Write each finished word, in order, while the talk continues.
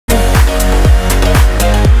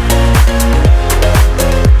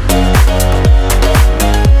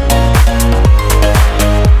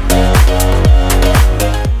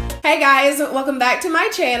back to my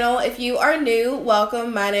channel. If you are new,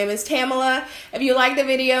 welcome. My name is Tamela. If you like the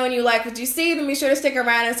video and you like what you see, then be sure to stick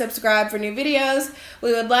around and subscribe for new videos.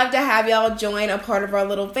 We would love to have y'all join a part of our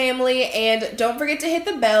little family, and don't forget to hit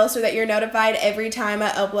the bell so that you're notified every time I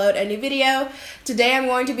upload a new video. Today I'm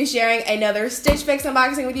going to be sharing another Stitch Fix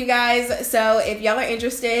unboxing with you guys, so if y'all are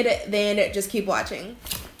interested, then just keep watching.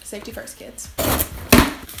 Safety first, kids.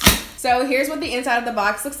 So here's what the inside of the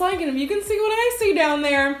box looks like, and if you can see what I see down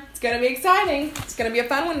there, it's gonna be exciting. It's gonna be a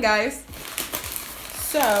fun one, guys.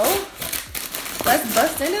 So let's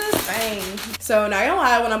bust into this thing. So not gonna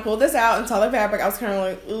lie, when I pulled this out and saw the fabric, I was kind of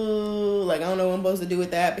like, ooh, like I don't know what I'm supposed to do with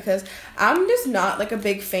that, because I'm just not like a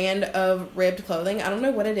big fan of ribbed clothing. I don't know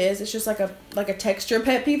what it is. It's just like a texture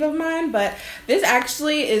pet peeve of mine, but this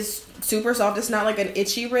actually is super soft. It's not like an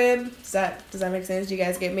itchy rib. Does that make sense? Do you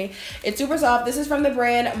guys get me? It's super soft. This is from the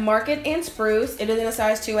brand Market and Spruce. It is in a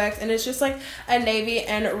size 2X, and it's just like a navy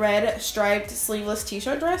and red striped sleeveless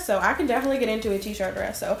t-shirt dress. So I can definitely get into a t-shirt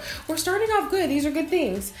dress. So we're starting off good. These are good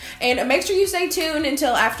things. And make sure you stay tuned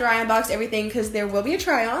until after I unbox everything, because there will be a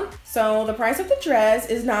try on. So the price of the dress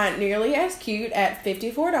is not nearly as cute at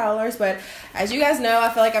 $54, but as you guys know, I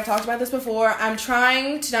feel like I've talked about this before, I'm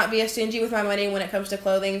trying to not be as stingy with my money when it comes to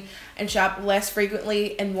clothing and shop less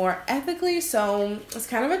frequently and more ethically. So it's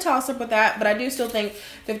kind of a toss-up with that, but I do still think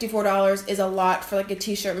 $54 is a lot for like a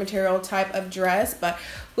t-shirt material type of dress, but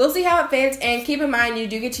we'll see how it fits. And keep in mind, you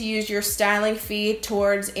do get to use your styling fee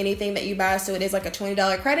towards anything that you buy, so it is like a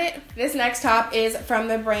 $20 credit. This next top is from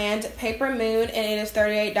the brand Paper Moon, and it is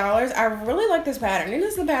 $38. I really like this pattern.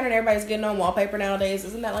 This is the pattern everybody's getting on wallpaper nowadays.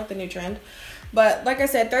 Isn't that like the new trend? But like I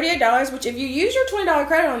said, $38, which if you use your $20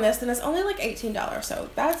 credit on this, then it's only like $18. So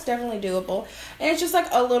that's definitely doable. And it's just like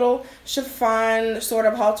a little chiffon sort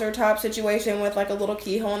of halter top situation with like a little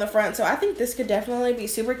keyhole in the front. So I think this could definitely be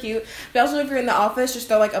super cute. But also if you're in the office, just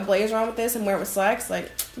throw like a blazer on with this and wear it with slacks. Like,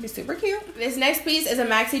 it'd be super cute. This next piece is a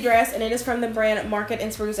maxi dress, and it is from the brand Market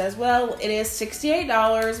and Spruce as well. It is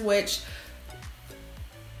 $68, which...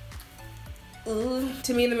 ooh,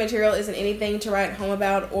 to me the material isn't anything to write home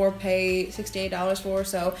about or pay $68 for,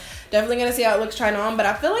 so definitely gonna see how it looks trying on. But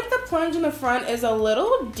I feel like the plunge in the front is a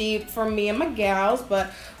little deep for me and my gals,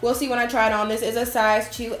 but we'll see when I try it on. This is a size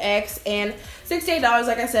 2X and $68.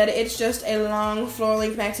 Like I said, it's just a long floor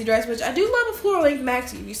length maxi dress, which I do love a floor length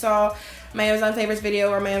maxi. If you saw my Amazon favorites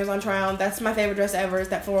video or my Amazon try on, that's my favorite dress ever, is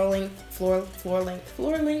that floral.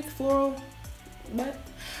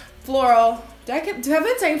 Have I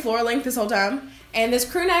been saying floor length this whole time? And this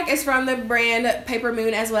crew neck is from the brand Paper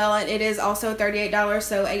Moon as well, and it is also $38,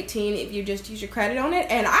 so $18 if you just use your credit on it.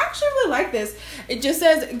 And I actually really like this. It just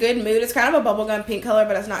says good mood. It's kind of a bubblegum pink color,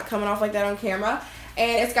 but it's not coming off like that on camera.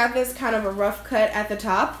 And it's got this kind of a rough cut at the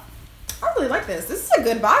top. I really like this. This is a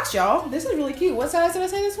good box, y'all. This is really cute. What size did I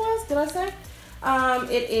say this was? Did I say?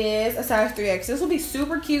 It is a size 3X. This will be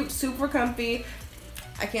super cute, super comfy.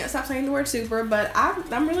 I can't stop saying the word super, but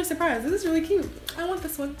I'm really surprised. This is really cute. I want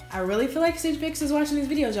this one. I really feel like Stitch Fix is watching these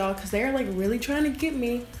videos, y'all, because they're like really trying to get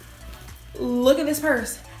me. Look at this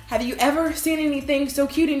purse. Have you ever seen anything so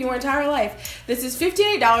cute in your entire life? This is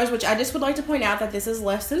 $58, which I just would like to point out that this is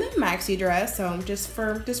less than the maxi dress, so just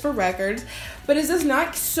for records. But is this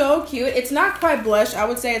not so cute? It's not quite blush. I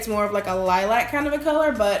would say it's more of like a lilac kind of a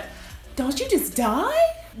color, but don't you just die?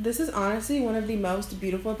 This is honestly one of the most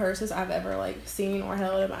beautiful purses I've ever like seen or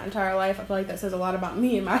held in my entire life. I feel like that says a lot about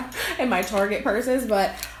me and my Target purses,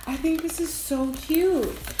 but I think this is so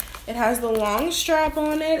cute. It has the long strap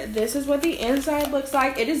on it. This is what the inside looks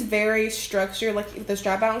like. It is very structured, like the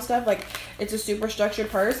strap out and stuff. Like, it's a super structured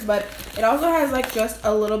purse, but it also has like just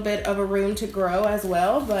a little bit of a room to grow as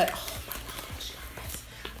well. But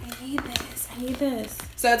oh my gosh, guys, I need this.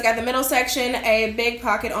 So it's got the middle section, a big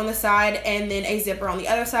pocket on the side, and then a zipper on the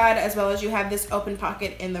other side, as well as you have this open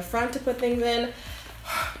pocket in the front to put things in.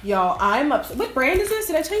 Y'all, I'm upset. What brand is this?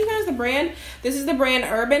 Did I tell you guys the brand? This is the brand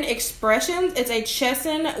Urban Expressions. It's a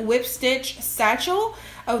Chesson whip stitch satchel.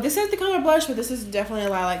 Oh, this is the color blush, but this is definitely a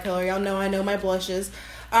lilac color. Y'all know I know my blushes.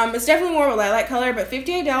 It's definitely more of a lilac color, but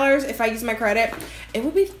 $58 if I use my credit. It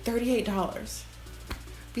would be $38.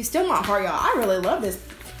 Be still my heart, y'all. I really love this.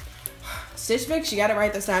 Stitch Fix, you got it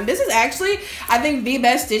right this time. This is actually, I think, the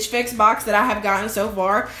best Stitch Fix box that I have gotten so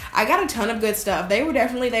far. I got a ton of good stuff. They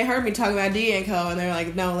heard me talking about D & Co, and they're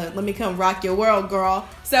like, no, let me come rock your world, girl.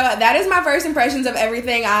 So that is my first impressions of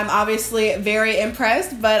everything. I'm obviously very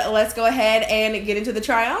impressed, but let's go ahead and get into the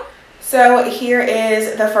try on. So here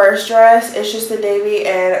is the first dress. It's just the navy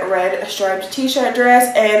and red striped t-shirt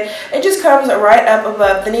dress, and it just comes right up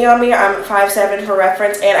above the knee on me. I'm 5'7" for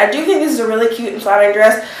reference, and I do think this is a really cute and flattering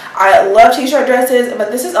dress. I love t-shirt dresses,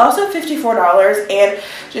 but this is also $54, and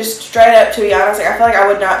just straight up, to be honest, like, I feel like I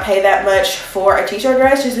would not pay that much for a t-shirt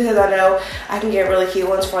dress, just because I know I can get really cute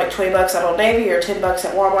ones for like 20 bucks at Old Navy or 10 bucks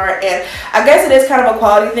at Walmart. And I guess it is kind of a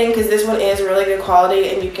quality thing, because this one is really good quality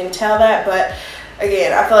and you can tell that. But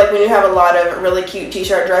again, I feel like when you have a lot of really cute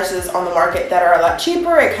t-shirt dresses on the market that are a lot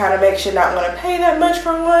cheaper, it kind of makes you not want to pay that much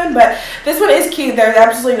for one. But this one is cute. There's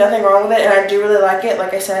absolutely nothing wrong with it, and I do really like it.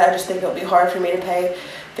 Like I said, I just think it'll be hard for me to pay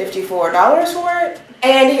 $54 for it.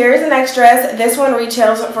 And here's the next dress. This one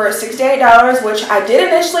retails for $68, which I did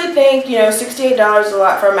initially think, you know, $68 is a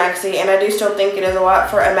lot for a maxi, and I do still think it is a lot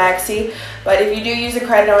for a maxi. But if you do use a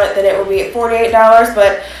credit on it, then it will be at $48.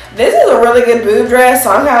 But this is a really good boob dress, so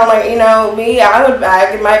I'm kind of like, you know,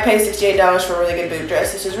 I might pay $68 for a really good boob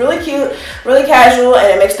dress. This is really cute, really casual, and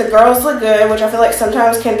it makes the girls look good, which I feel like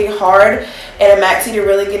sometimes can be hard in a maxi to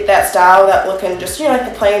really get that style without looking just, you know,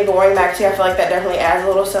 like the plain boring maxi. I feel like that definitely adds a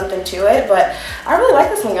little something to it. But I really like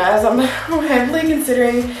this one, guys. I'm heavily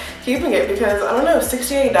considering keeping it because, I don't know,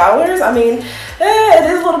 $68. I mean, it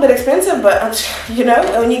is a little bit expensive, but you know,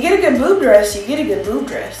 when you get a good boob dress, you get a good boob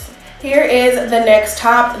dress. Here is the next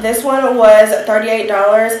top. This one was $38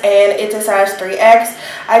 and it's a size 3X.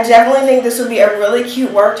 I definitely think this would be a really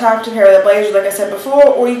cute work top to pair with a blazer, like I said before,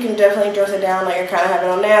 or you can definitely dress it down like I kind of have it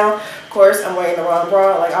on now. Of course, I'm wearing the wrong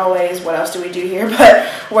bra, like always. What else do we do here but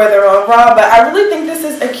wear the wrong bra? But I really think this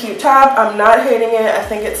is a cute top. I'm not hating it. I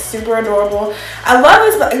think it's super adorable. I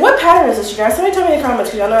love this. What pattern is this, you guys? Somebody tell me in the comments,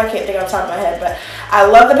 because y'all know I can't think off the top of my head, but I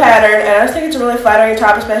love the pattern, and I just think it's a really flattering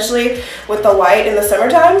top, especially with the white in the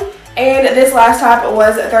summertime. And this last top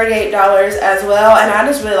was $38 as well, and I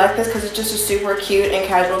just really like this because it's just a super cute and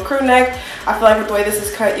casual crew neck. I feel like with the way this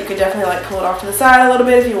is cut, you could definitely like pull it off to the side a little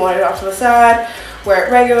bit if you want it off to the side. Wear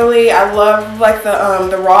it regularly. I love like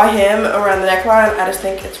the raw hem around the neckline. I just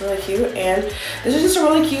think it's really cute, and this is just a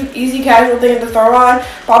really cute, easy, casual thing to throw on.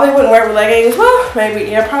 Probably wouldn't wear it with leggings. Well, maybe,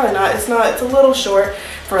 yeah, probably not. It's a little short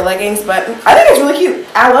for leggings, but I think it's really cute.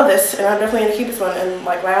 I love this, and I'm definitely gonna keep this one and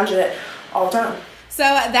like lounge in it all the time. So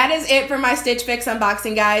that is it for my Stitch Fix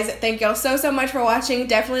unboxing, guys. Thank y'all so much for watching.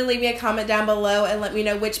 Definitely leave me a comment down below and let me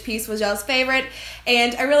know which piece was y'all's favorite.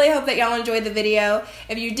 And I really hope that y'all enjoyed the video.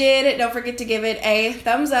 If you did, don't forget to give it a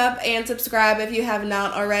thumbs up and subscribe if you have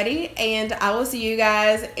not already. And I will see you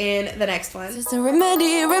guys in the next one. It's a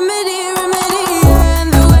remedy, remedy, remedy.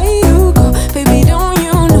 And the way you go, baby, don't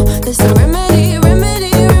you know? There's a remedy, remedy.